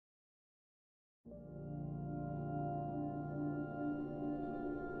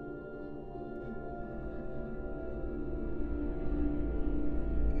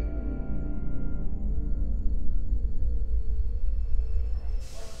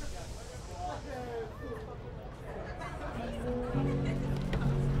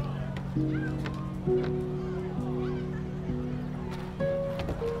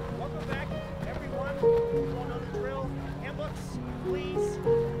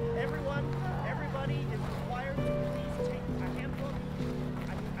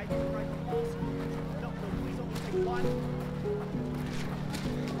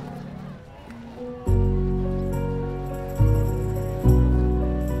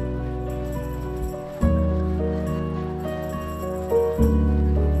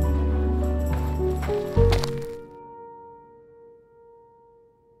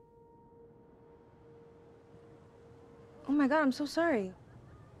God, I'm so sorry.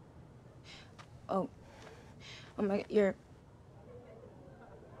 Oh. Oh my God, you're...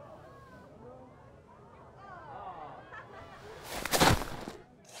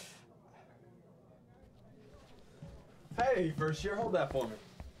 Hey, first year, hold that for me.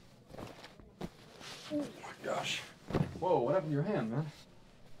 Oh my gosh. Whoa, what happened to your hand, man?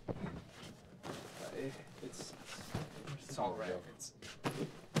 It's all right. It's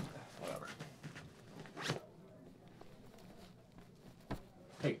whatever.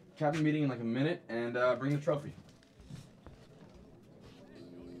 Hey, captain meeting in like a minute, and bring the trophy.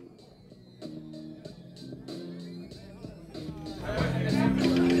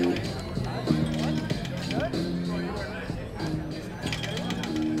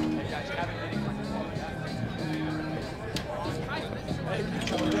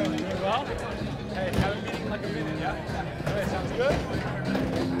 well. Hey, have a meeting in like a minute, yeah? Okay, sounds good?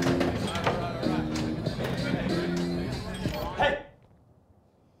 Hey!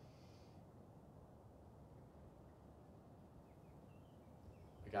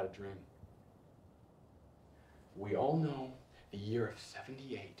 I got a dream. We all know the year of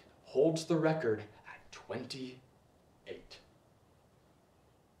 '78 holds the record at 28.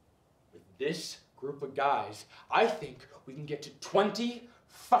 With this group of guys, I think we can get to 20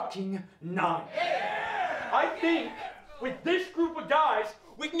 fucking 9. Yeah! I think with this group of guys,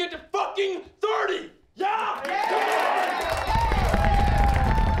 we can get to fucking 30! Yeah!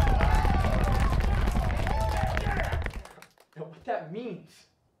 Now what that means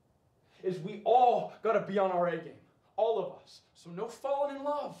is we all gotta be on our A game. All of us. So no falling in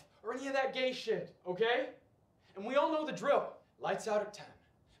love or any of that gay shit, okay? And we all know the drill. Lights out at 10.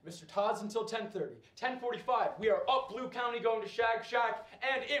 Mr. Todd's until 10:30. 10:45, we are up Blue County going to Shag Shack,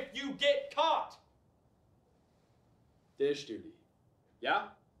 and if you get caught, dish duty. Yeah?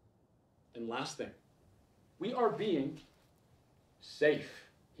 And last thing, we are being safe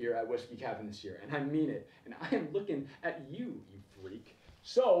here at Whiskey Cabin this year, and I mean it. And I am looking at you, you freak.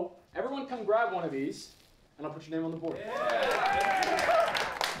 So, everyone come grab one of these, and I'll put your name on the board. Yeah.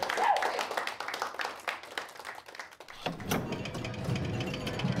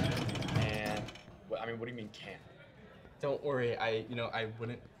 I mean, what do you mean can? Don't worry, I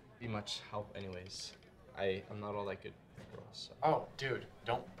wouldn't be much help anyways. I'm not all that good for girls, so. Oh, dude,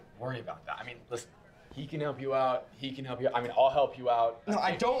 don't worry about that. I mean, listen, he can help you out, he can help you out. I mean, I'll help you out. No,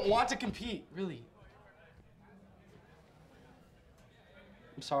 I don't want to compete, really.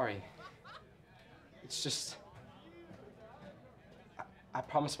 I'm sorry. It's just, I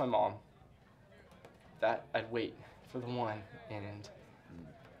promised my mom that I'd wait for the one, and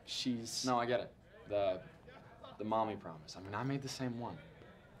she's... No, I get it. The mommy promise. I mean, I made the same one.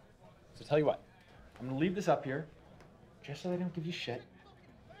 So tell you what, I'm gonna leave this up here, just so they don't give you shit.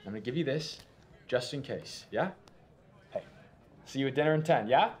 I'm gonna give you this, just in case, yeah? Hey, see you at dinner in 10,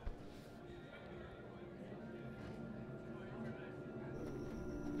 yeah?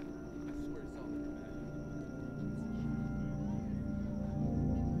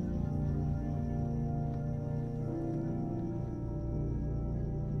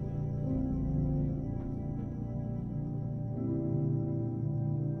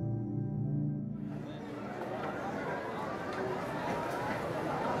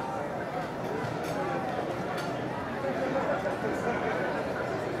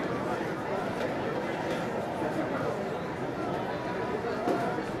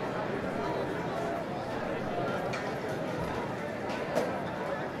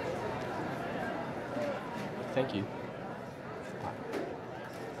 Thank you.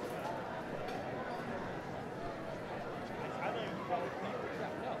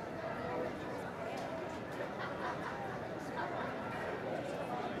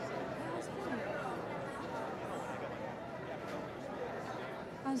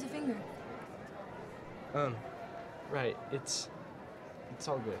 How's the finger? Right, it's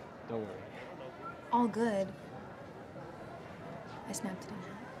all good. Don't worry. All good. I snapped it in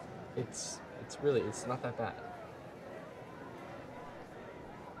half. It's not that bad.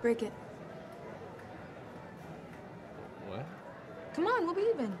 Break it. What? Come on, we'll be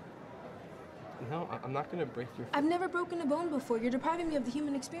even. No, I'm not gonna break your... I've never broken a bone before. You're depriving me of the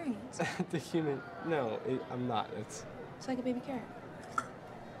human experience. No, I'm not. It's like a baby carrot.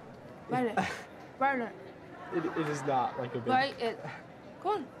 Bite it. Bite it. It is not like a baby... Bite it.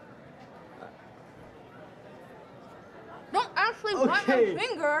 Come on. Don't actually bite my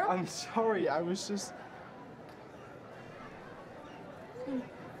finger. I'm sorry, I was just...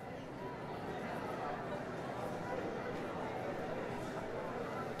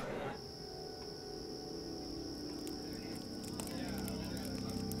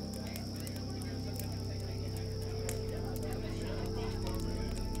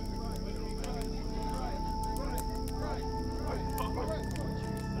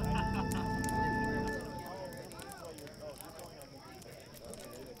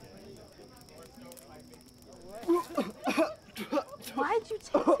 Why'd you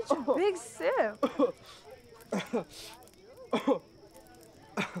take such a big sip?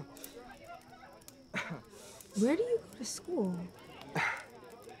 Where do you go to school?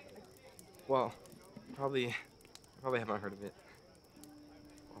 Well, probably haven't heard of it.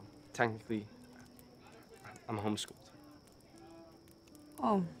 Well, technically, I'm homeschooled.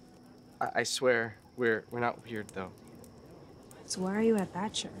 Oh, I swear, we're not weird though. so why are you at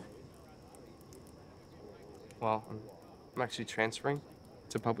Thatcher? Well, I'm actually transferring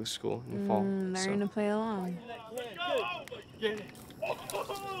to public school in the fall. They're So gonna play along.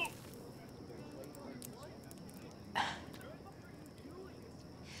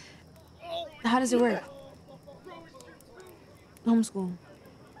 How does it work? Homeschool.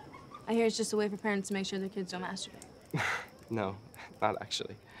 I hear it's just a way for parents to make sure their kids don't masturbate. no, not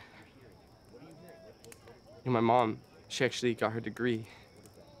actually. My mom, she actually got her degree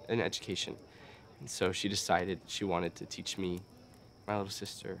in education. And so she decided she wanted to teach me, my little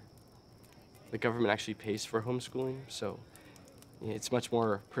sister. The government actually pays for homeschooling, so yeah, it's much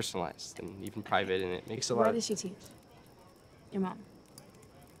more personalized and even private, and it makes a lot What of... does she teach? Your mom.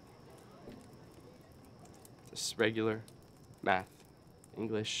 Just regular math,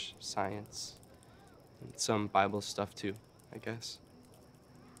 English, science, and some Bible stuff too, I guess.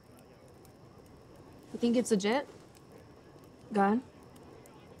 You think it's legit? God?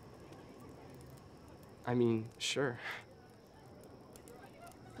 I mean, sure.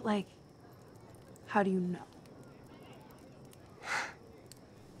 But like, how do you know?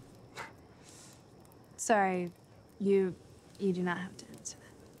 Sorry, you do not have to answer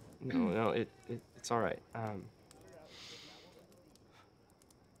that. No, it's all right.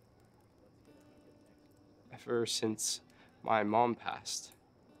 Ever since my mom passed,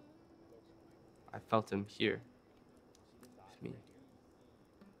 I felt him here with me.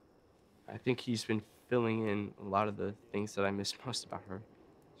 I think he's been filling in a lot of the things that I miss most about her.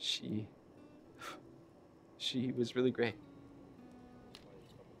 She was really great.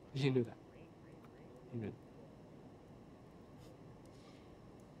 You knew that. You knew.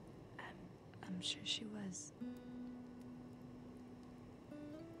 I'm sure she was.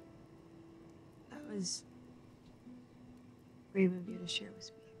 That was brave of you to share with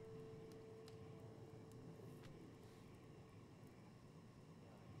me.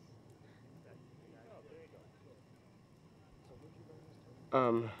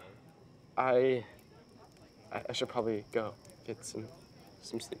 I should probably go get some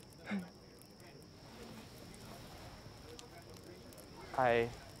sleep.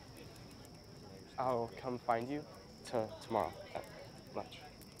 I'll come find you tomorrow at lunch.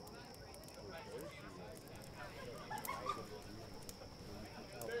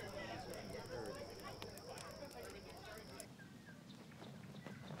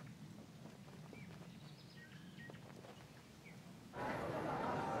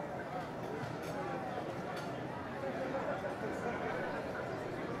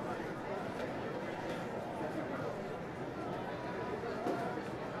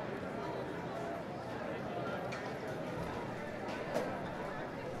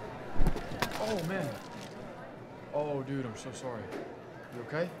 Oh, man. Oh, dude, I'm so sorry. You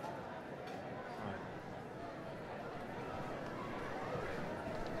okay? All right.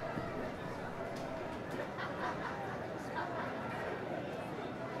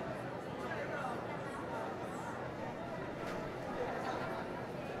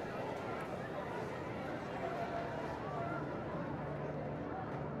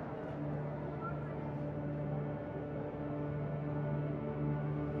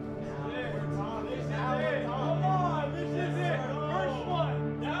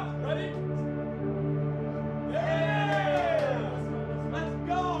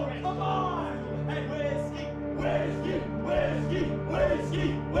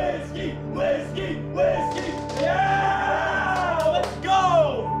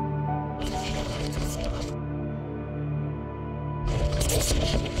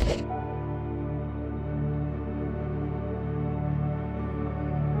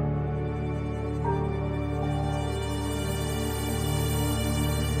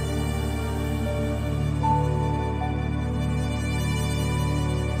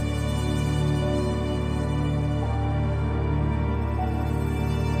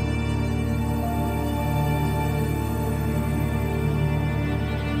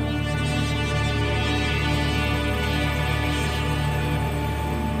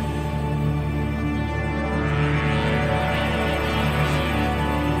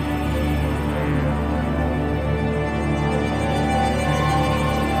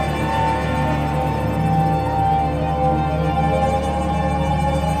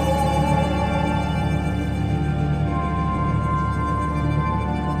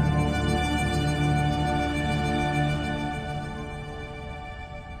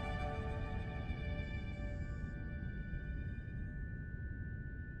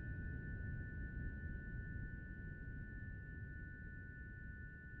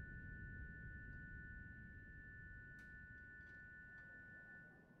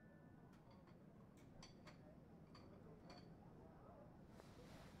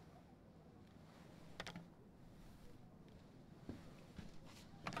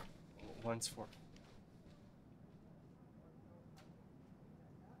 One's for.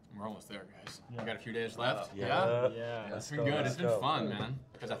 We're almost there, guys. We got a few days left. Yeah. It's been good. It's been fun, man.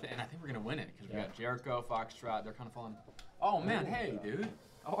 Because I think we're gonna win it. Because we got Jericho, Foxtrot. They're kind of falling. Oh man, hey, dude.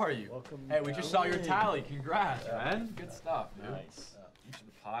 How are you? Welcome. Hey, we just saw your tally. Congrats, man. Good stuff, dude. Nice. Each of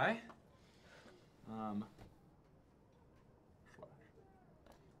the pie.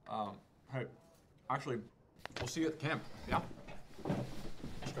 Hey, actually, we'll see you at the camp. Yeah.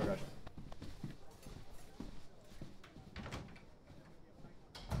 Let's go, guys.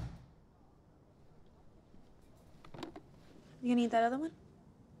 You gonna eat that other one?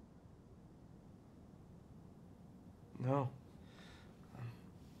 No.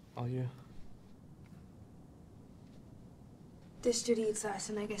 All you. This Judy eats last,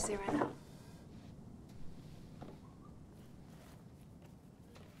 and I guess they ran out.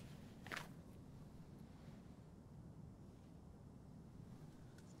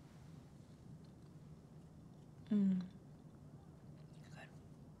 Good.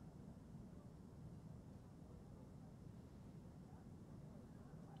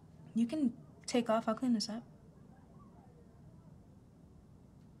 You can take off. I'll clean this up.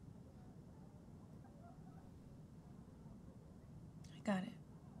 I got it.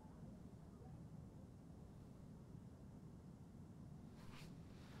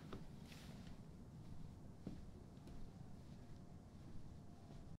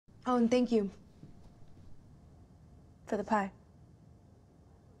 Oh, and thank you for the pie.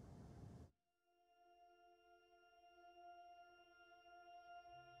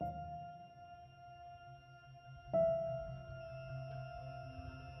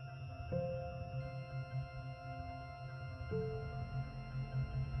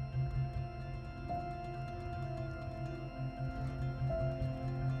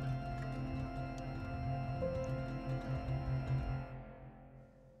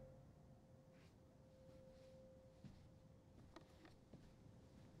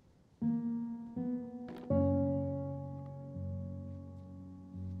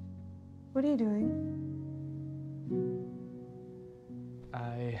 What are you doing?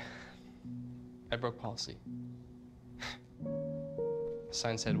 I broke policy. The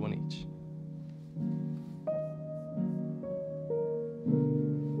sign said one each.